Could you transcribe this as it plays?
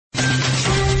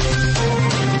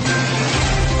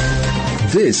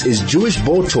This is Jewish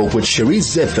Board Talk with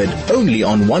Sharice Zefford, only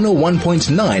on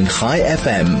 101.9 Chai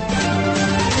FM.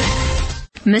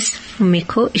 Miss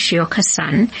Fumiko Ishioka's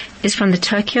son is from the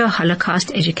Tokyo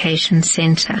Holocaust Education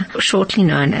Center, shortly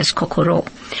known as Kokoro.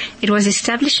 It was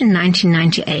established in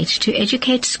 1998 to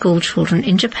educate school children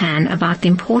in Japan about the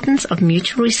importance of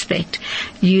mutual respect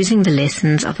using the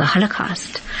lessons of the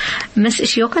Holocaust. Miss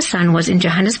Ishioka's son was in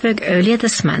Johannesburg earlier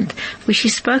this month, where she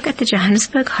spoke at the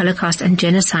Johannesburg Holocaust and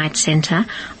Genocide Center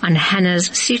on Hana's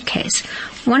Suitcase,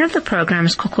 one of the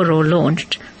programs Kokoro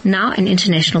launched, now an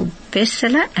international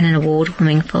bestseller and an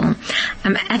award-winning film.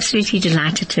 I'm absolutely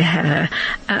delighted to have her.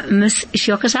 Miss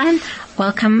Ishioka-san,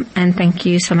 welcome and thank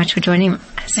you so much for joining us.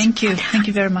 Thank you. Thank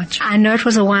you very much. I know it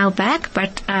was a while back,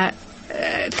 but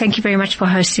thank you very much for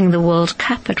hosting the World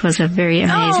Cup. It was a very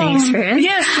amazing experience.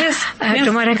 Yes.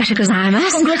 Congratulations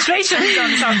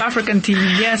on the South African team,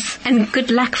 yes. And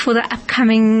good luck for the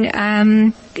upcoming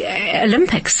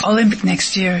Olympics. Olympic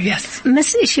next year, yes.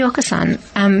 Miss Ishioka-san,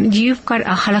 you've got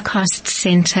a Holocaust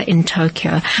Center in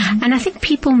Tokyo, and I think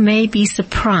people may be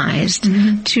surprised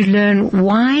to learn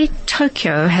why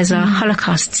Tokyo has a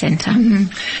Holocaust Center.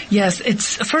 Yes,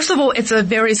 first of all, it's a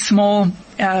very small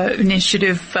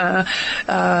initiative.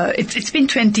 It's been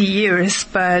 20 years,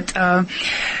 but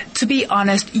to be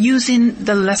honest, using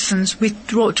the lessons,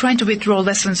 trying to withdraw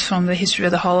lessons from the history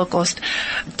of the Holocaust,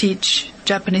 teach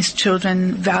Japanese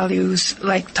children values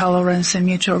like tolerance and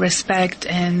mutual respect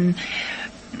and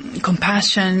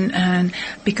compassion, and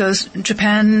because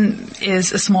Japan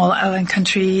is a small island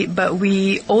country, but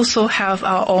we also have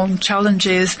our own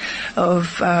challenges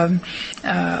of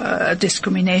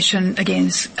discrimination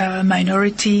against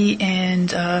minority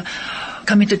and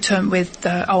coming to terms with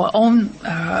our own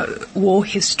war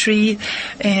history.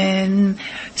 And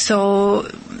so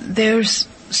there's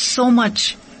so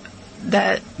much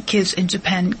that kids in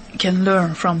Japan can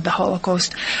learn from the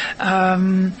Holocaust,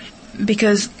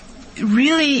 because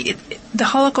really the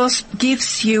Holocaust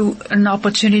gives you an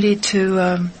opportunity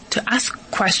to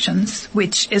ask questions,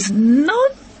 which is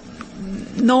not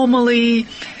normally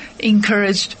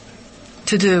encouraged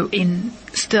to do in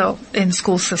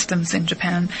school systems in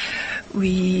Japan.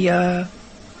 We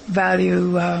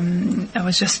value, I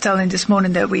was just telling this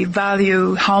morning that we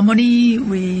value harmony,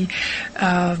 we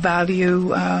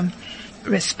value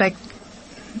respect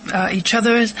each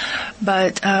other's,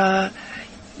 but I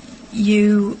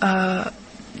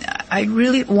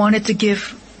really wanted to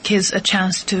give kids a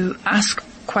chance to ask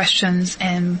questions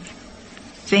and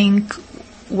think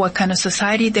what kind of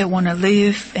society they want to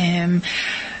live in.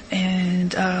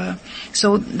 And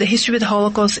so the history of the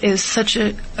Holocaust is such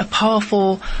a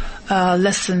powerful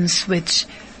lessons which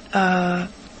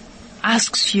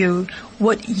asks you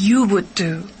what you would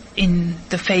do in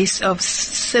the face of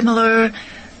similar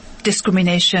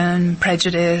discrimination,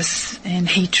 prejudice, and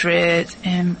hatred.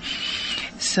 And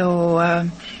so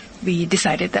we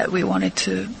decided that we wanted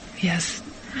to, yes.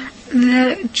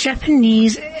 The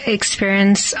Japanese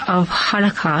experience of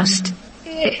Holocaust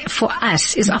for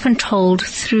us is often told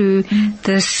through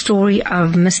the story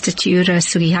of Mr. Chiura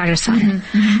Sugihara-san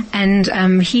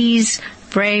and his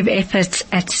brave efforts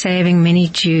at saving many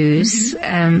Jews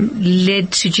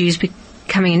led to Jews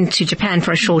coming into Japan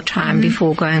for a short time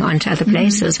before going on to other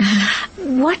places.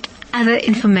 What other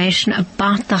information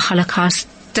about the Holocaust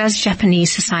does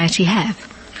Japanese society have?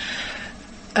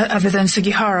 Other than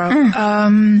Sugihara?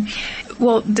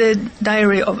 Well, the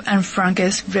diary of Anne Frank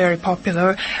is very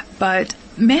popular, but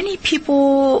many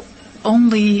people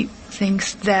only think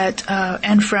that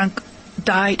Anne Frank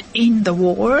died in the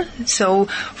war. So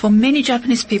for many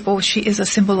Japanese people, she is a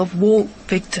symbol of war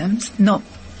victims,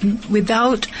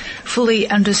 without fully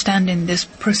understanding this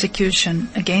persecution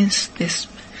against this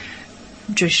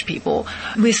Jewish people.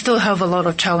 We still have a lot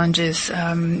of challenges.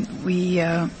 We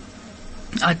are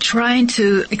trying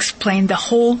to explain the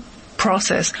whole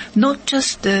process, not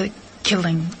just the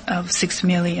killing of 6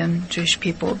 million Jewish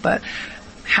people, but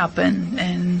happened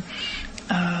and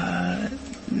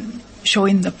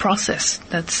showing the process.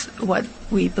 That's what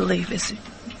we believe is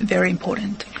very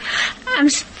important.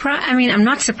 I'm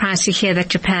not surprised to hear that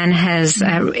Japan has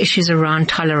issues around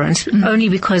tolerance, only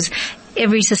because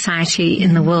every society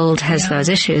in the world has those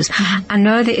issues. I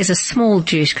know there is a small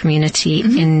Jewish community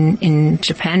in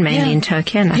Japan, mainly in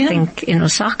Tokyo, and I think in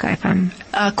Osaka, if I'm...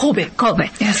 Kobe.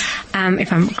 Yes.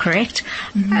 If I'm correct.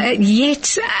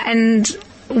 Yet, and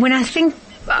when I think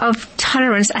of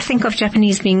tolerance, I think of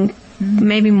Japanese being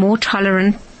maybe more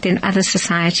tolerant than other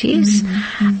societies.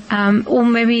 Or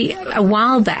maybe a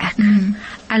while back,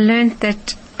 I learned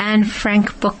that Anne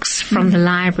Frank books from the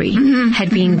library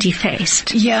had been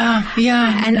defaced. Yeah.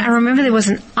 And I remember there was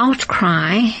an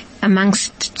outcry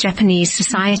amongst Japanese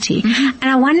society. And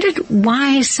I wondered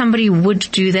why somebody would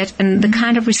do that and the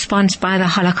kind of response by the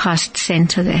Holocaust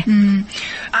Center there.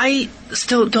 I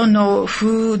still don't know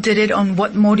who did it on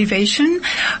what motivation,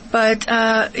 but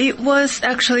it was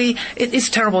actually, it's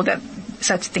terrible that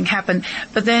such thing happened.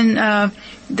 But then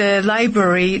the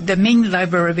library, the main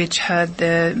library which had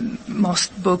the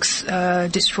most books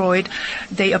destroyed,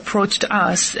 they approached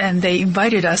us and they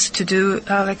invited us to do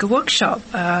like a workshop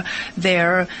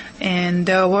there. And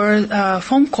there were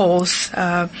phone calls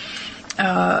at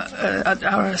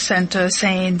our center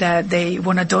saying that they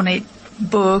want to donate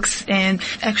books, and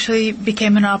actually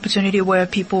became an opportunity where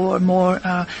people were more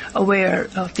aware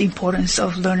of the importance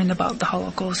of learning about the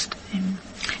Holocaust.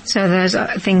 So those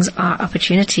things are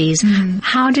opportunities.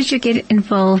 How did you get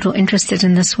involved or interested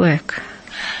in this work?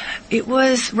 It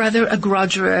was rather a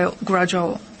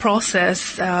gradual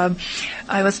process. I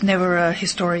was never a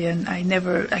historian. I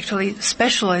never actually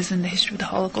specialized in the history of the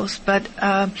Holocaust, but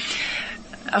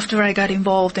after I got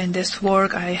involved in this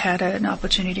work, I had an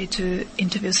opportunity to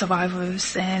interview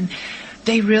survivors, and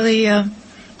they really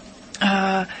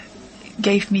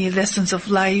gave me lessons of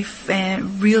life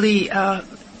and really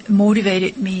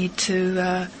motivated me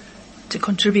to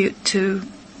contribute to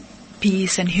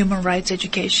peace and human rights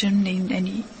education in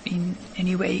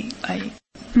any way.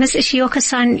 Ms.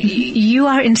 Ishioka-san, you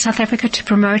are in South Africa to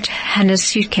promote Hana's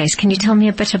Suitcase. Can you tell me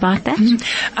a bit about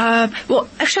that? Well,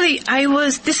 actually,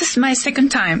 this is my second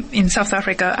time in South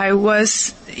Africa. I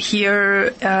was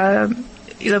here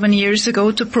 11 years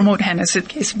ago to promote Hana's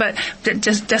Suitcase, but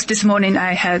just this morning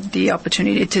I had the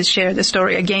opportunity to share the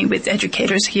story again with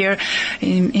educators here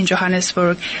in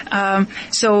Johannesburg.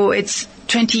 So it's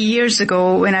 20 years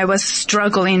ago when I was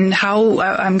struggling how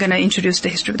I'm going to introduce the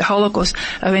history of the Holocaust.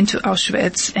 I went to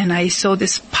Auschwitz and I saw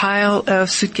this pile of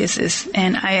suitcases,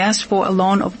 and I asked for a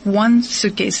loan of one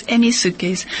suitcase, any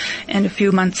suitcase, and a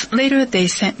few months later they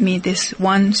sent me this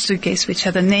one suitcase which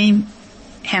had the name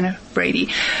Hana Brady.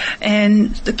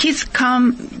 And the kids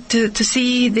come to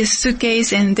see this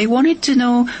suitcase, and they wanted to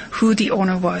know who the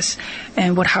owner was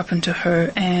and what happened to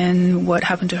her and what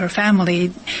happened to her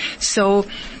family. So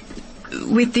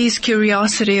with this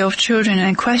curiosity of children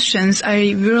and questions,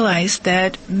 I realized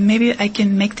that maybe I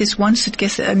can make this one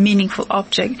suitcase a meaningful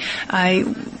object. I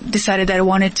decided that I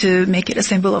wanted to make it a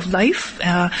symbol of life.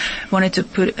 Wanted to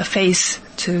put a face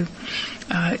to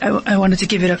I wanted to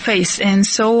give it a face. And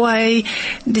so I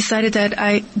decided that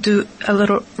I do a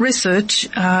little research.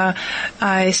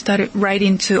 I started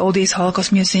writing to all these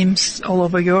Holocaust museums all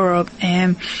over Europe.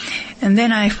 And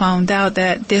then I found out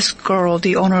that this girl,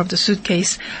 the owner of the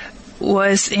suitcase,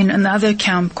 was in another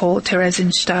camp called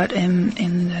Theresienstadt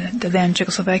in the then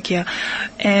Czechoslovakia.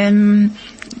 And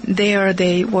there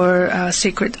they were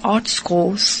secret art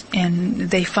schools, and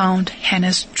they found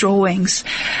Hana's drawings,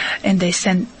 and they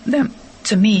sent them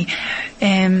to me.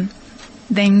 And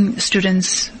then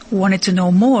students wanted to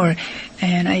know more,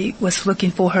 and I was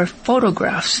looking for her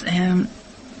photographs. And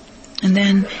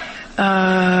then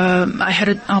I had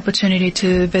an opportunity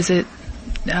to visit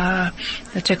the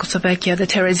Czechoslovakia, the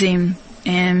Terezin,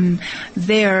 and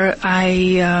there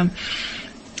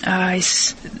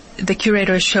the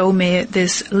curator showed me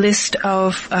this list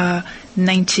of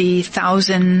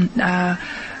 90,000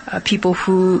 people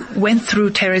who went through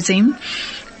Terezin.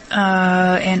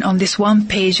 And on this one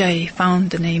page I found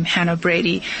the name Hana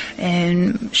Brady,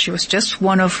 and she was just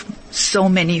one of so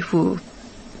many who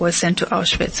was sent to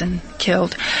Auschwitz and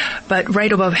killed. But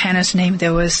right above Hana's name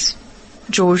there was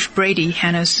George Brady,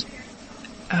 Hana's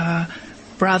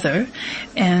brother,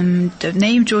 and the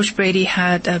name George Brady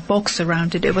had a box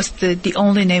around it. It was the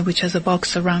only name which has a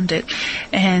box around it.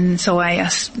 And so I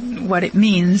asked what it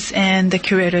means, and the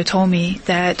curator told me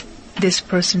that this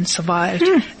person survived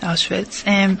Auschwitz.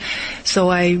 And so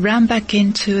I ran back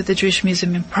into the Jewish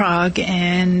Museum in Prague,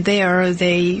 and there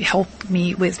they helped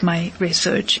me with my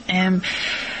research. And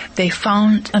they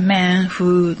found a man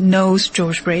who knows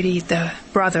George Brady, the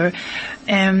brother,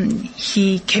 and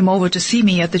he came over to see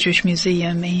me at the Jewish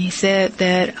Museum, and he said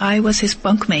that I was his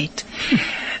bunkmate.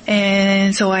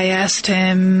 And so I asked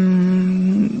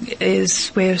him,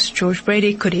 where's George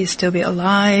Brady? Could he still be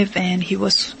alive? And he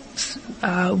was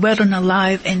well and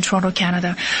alive in Toronto,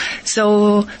 Canada.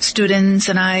 So students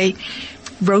and I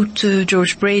wrote to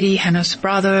George Brady, Hana's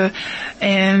brother,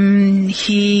 and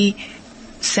he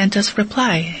sent us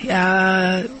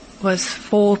reply. Was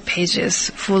 4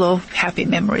 pages full of happy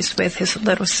memories with his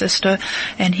little sister,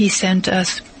 and he sent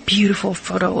us beautiful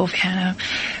photo of Hana.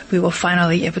 We were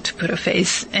finally able to put a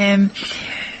face, and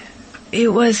it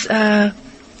was and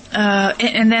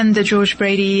then the George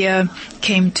Brady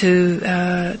came to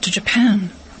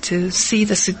Japan to see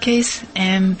the suitcase,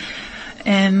 and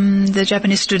the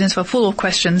Japanese students were full of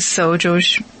questions, so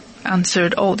George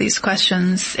answered all these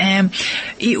questions, and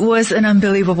it was an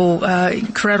unbelievable,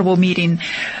 incredible meeting,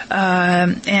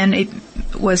 and it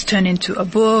was turned into a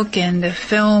book and the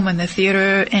film and the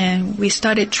theater, and we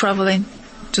started traveling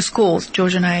to schools.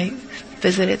 George and I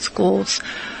visited schools,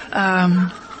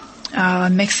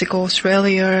 Mexico,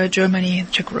 Australia, Germany,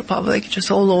 Czech Republic, just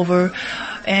all over.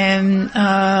 And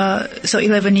so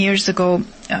 11 years ago,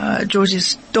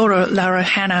 George's daughter,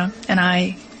 Hana, and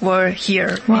I were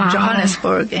here in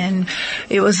Johannesburg, and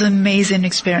it was an amazing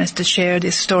experience to share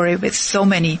this story with so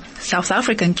many South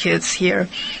African kids here.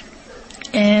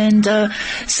 And but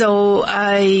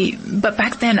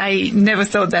back then I never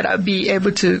thought that I'd be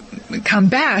able to come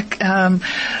back.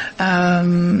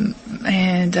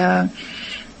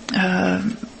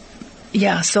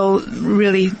 So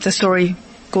really the story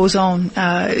goes on.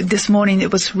 This morning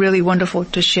it was really wonderful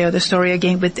to share the story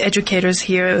again with educators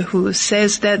here who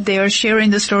says that they are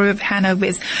sharing the story of Hana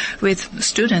with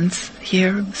students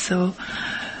here. So,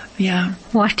 yeah.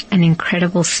 What an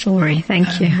incredible story.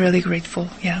 Thank you. I'm really grateful.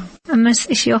 Yeah. Miss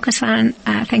Ishioka-san,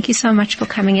 thank you so much for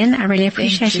coming in. I really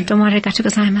appreciate it. Domo arigatou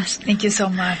gozaimasu. Thank you so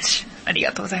much. あり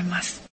がとうございます。